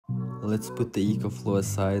Let's put the EcoFlow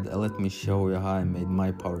aside and let me show you how I made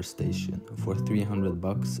my power station for 300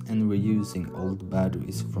 bucks, and we're using old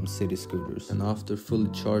batteries from city scooters. And after fully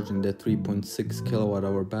charging the 3.6 kilowatt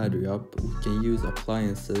hour battery up, we can use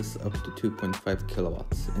appliances up to 2.5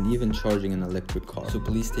 kilowatts and even charging an electric car. So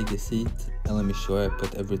please take a seat and let me show you how I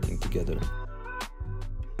put everything together.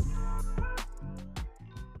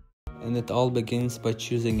 And it all begins by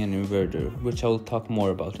choosing an inverter, which I will talk more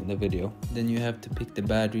about in the video. Then you have to pick the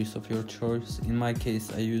batteries of your choice. In my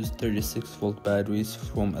case, I used 36 volt batteries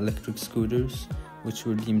from electric scooters, which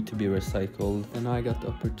were deemed to be recycled, and I got the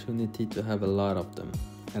opportunity to have a lot of them.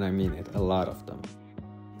 And I mean it, a lot of them.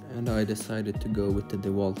 And I decided to go with the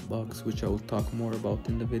DeWalt box, which I will talk more about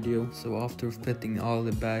in the video. So after fitting all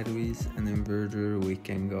the batteries and inverter, we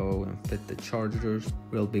can go and fit the chargers.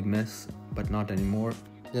 Real big mess, but not anymore.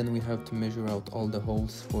 Then we have to measure out all the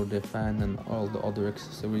holes for the fan and all the other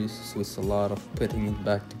accessories, so it's a lot of putting it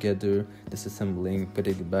back together, disassembling,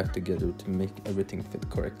 putting it back together to make everything fit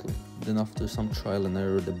correctly. Then after some trial and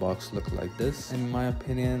error, the box looked like this. In my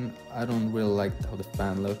opinion, I don't really like how the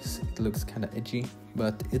fan looks. It looks kind of edgy,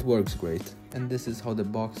 but it works great. And this is how the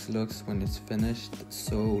box looks when it's finished,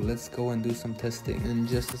 so let's go and do some testing. And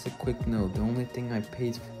just as a quick note, the only thing I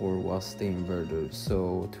paid for was the inverter,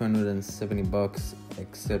 so 270 bucks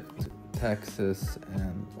except taxes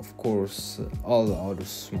and of course all the other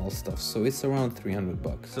small stuff, so it's around 300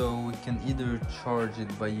 bucks. So we can either charge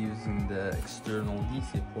it by using the external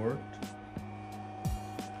DC port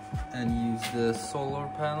and use the solar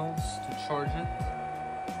panels to charge it,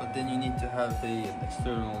 but then you need to have an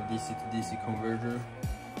external DC to DC converter.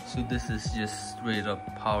 So this is just straight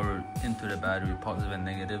up power into the battery, positive and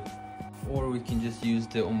negative. Or we can just use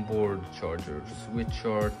the onboard chargers, which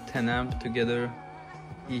are 10 amp together.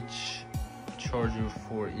 Each charger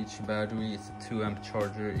for each battery is a 2 amp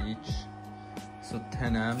charger each, so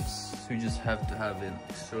 10 amps. So you just have to have an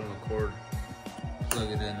external cord, plug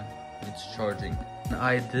it in, and it's charging.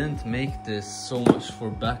 I didn't make this so much for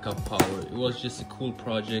backup power. It was just a cool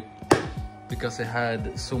project because I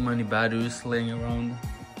had so many batteries laying around.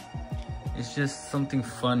 It's just something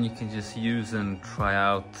fun you can just use and try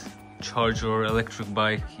out, charge your electric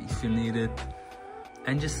bike if you need it,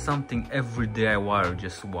 and just something every DIYer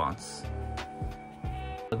just wants.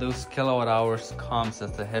 Those kilowatt hours comes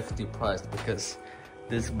at a hefty price because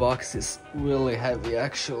this box is really heavy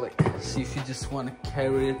actually. So if you just want to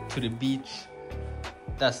carry it to the beach,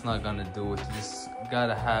 that's not gonna do it. You just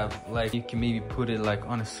gotta have, like, you can maybe put it like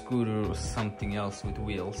on a scooter or something else with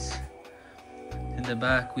wheels. In the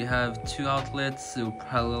back we have 2 outlets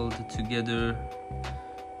paralleled together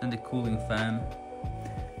and the cooling fan.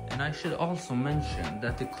 And I should also mention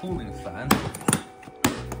that the cooling fan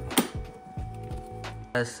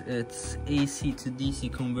has its AC to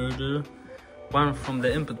DC converter, one from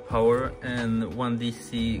the input power and one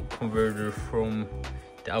DC converter from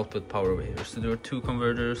the output power over here. So there are 2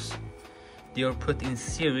 converters. They are put in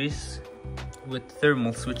series with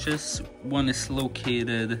thermal switches. One is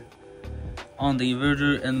located on the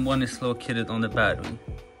inverter and one is located on the battery.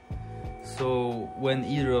 So when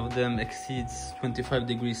either of them exceeds 25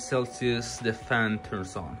 degrees Celsius, the fan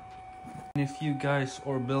turns on. And if you guys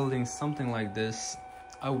are building something like this,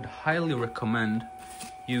 I would highly recommend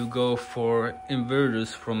you go for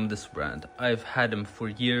inverters from this brand. I've had them for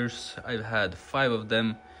years. I've had 5 of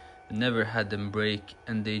them, never had them break,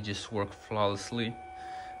 and they just work flawlessly.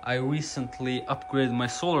 I recently upgraded my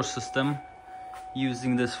solar system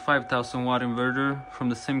using this 5000 watt inverter from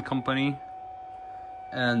the same company,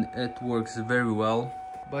 and it works very well.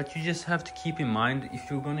 But you just have to keep in mind, if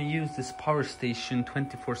you're gonna use this power station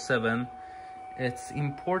 24/7, it's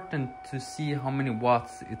important to see how many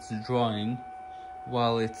watts it's drawing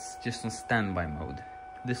while it's just on standby mode.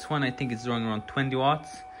 This one I think it's drawing around 20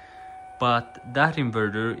 watts, but that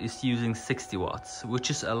inverter is using 60 watts,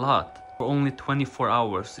 which is a lot. For only 24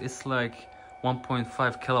 hours, it's like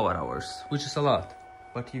 1.5 kilowatt hours, which is a lot.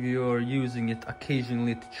 But if you're using it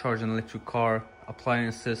occasionally to charge an electric car,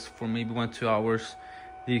 appliances for maybe 1-2 hours,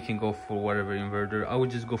 then you can go for whatever inverter. I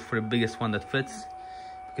would just go for the biggest one that fits,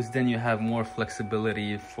 because then you have more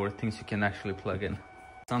flexibility for things you can actually plug in.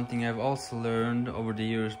 Something I've also learned over the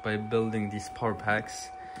years by building these power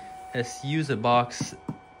packs is use a box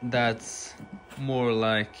that's more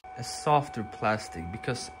like a softer plastic,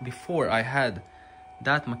 because before I had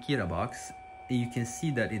that Makita box, you can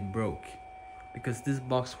see that it broke because this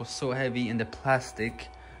box was so heavy and the plastic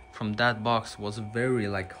from that box was very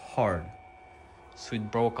like hard, so it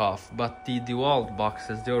broke off. But the DeWalt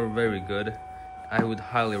boxes, they are very good. I would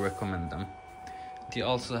highly recommend them. They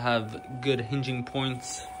also have good hinging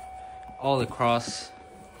points all across.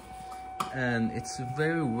 and it's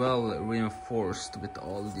very well reinforced with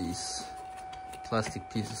all these plastic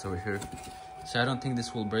pieces over here, so I don't think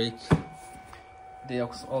this will break. They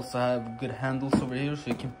also have good handles over here, so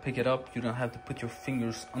you can pick it up. You don't have to put your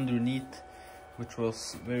fingers underneath, which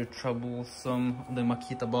was very troublesome on the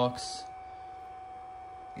Makita box.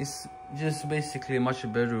 It's just basically a much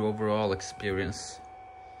better overall experience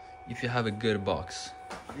if you have a good box.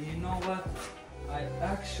 And you know what? I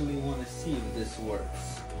actually want to see if this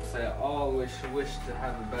works. I always wish to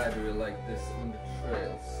have a battery like this on the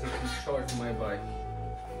trails so I can charge my bike.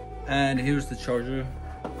 And here's the charger.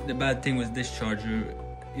 The bad thing with this charger,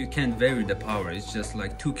 you can't vary the power. It's just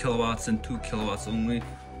like 2 kilowatts and 2 kilowatts only.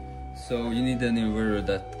 So you need an inverter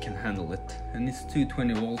that can handle it. And it's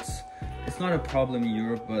 220 volts. It's not a problem in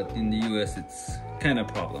Europe, but in the US it's kind of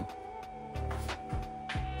a problem.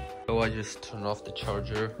 So I just turned off the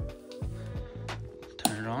charger.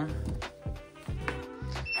 Turn it on.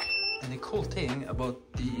 And the cool thing about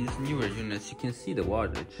these newer units, you can see the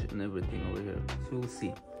wattage and everything over here. So we'll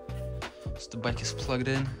see. So the bike is plugged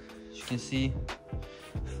in, as you can see.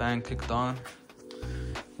 Fan clicked on.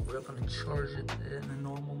 We're gonna charge it in a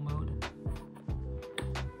normal mode.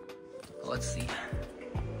 Let's see.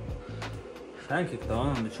 Fan clicked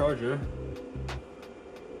on the charger.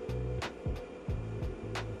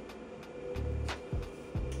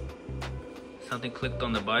 Something clicked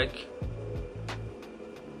on the bike.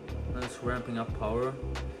 Now it's ramping up power.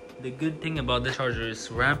 The good thing about the charger is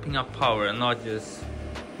ramping up power and not just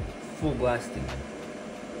full blasting.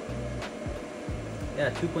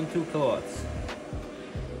 Yeah, 2.2 kilowatts.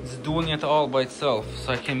 It's doing it all by itself,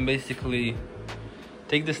 so I can basically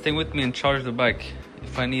take this thing with me and charge the bike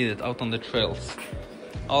if I need it out on the trails.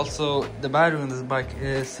 Also, the battery on this bike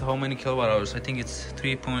is how many kilowatt hours? I think it's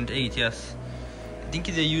 3.8, yes. I think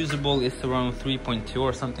the usable is around 3.2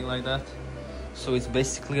 or something like that. So it's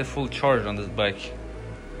basically a full charge on this bike,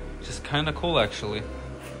 which is kind of cool actually.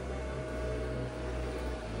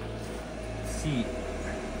 See,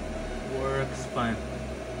 works fine.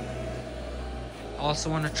 Also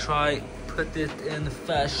want to try put it in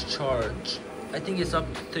fast charge. I think it's up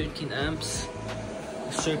to 13 amps.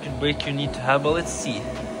 The circuit breaker you need to have, but let's see.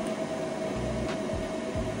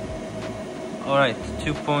 Alright,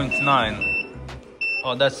 2.9.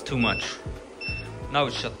 Oh, that's too much. Now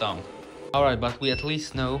it's shut down. Alright, but we at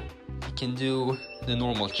least know we can do the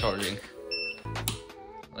normal charging.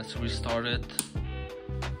 Let's restart it.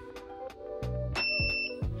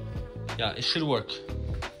 Yeah, it should work.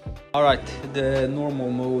 Alright, the normal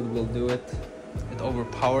mode will do it. It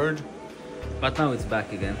overpowered, but now it's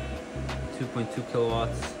back again. 2.2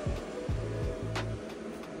 kilowatts.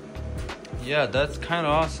 Yeah, that's kind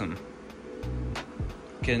of awesome.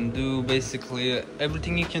 Can do basically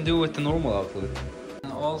everything you can do with the normal outlet.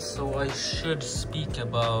 And also, I should speak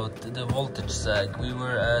about the voltage sag. We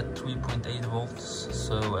were at 3.8 volts,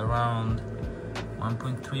 so around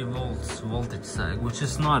 1.3 volts voltage sag, which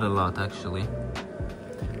is not a lot actually.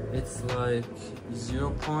 It's like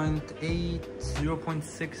 0.8,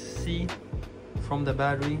 0.6 C from the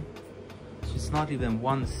battery. So it's not even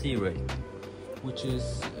 1 C rate, which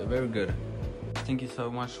is very good. Thank you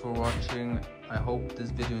so much for watching. I hope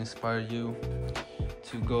this video inspired you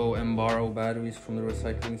to go and borrow batteries from the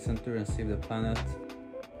recycling center and save the planet.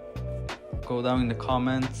 Go down in the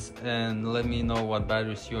comments and let me know what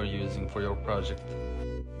batteries you are using for your project.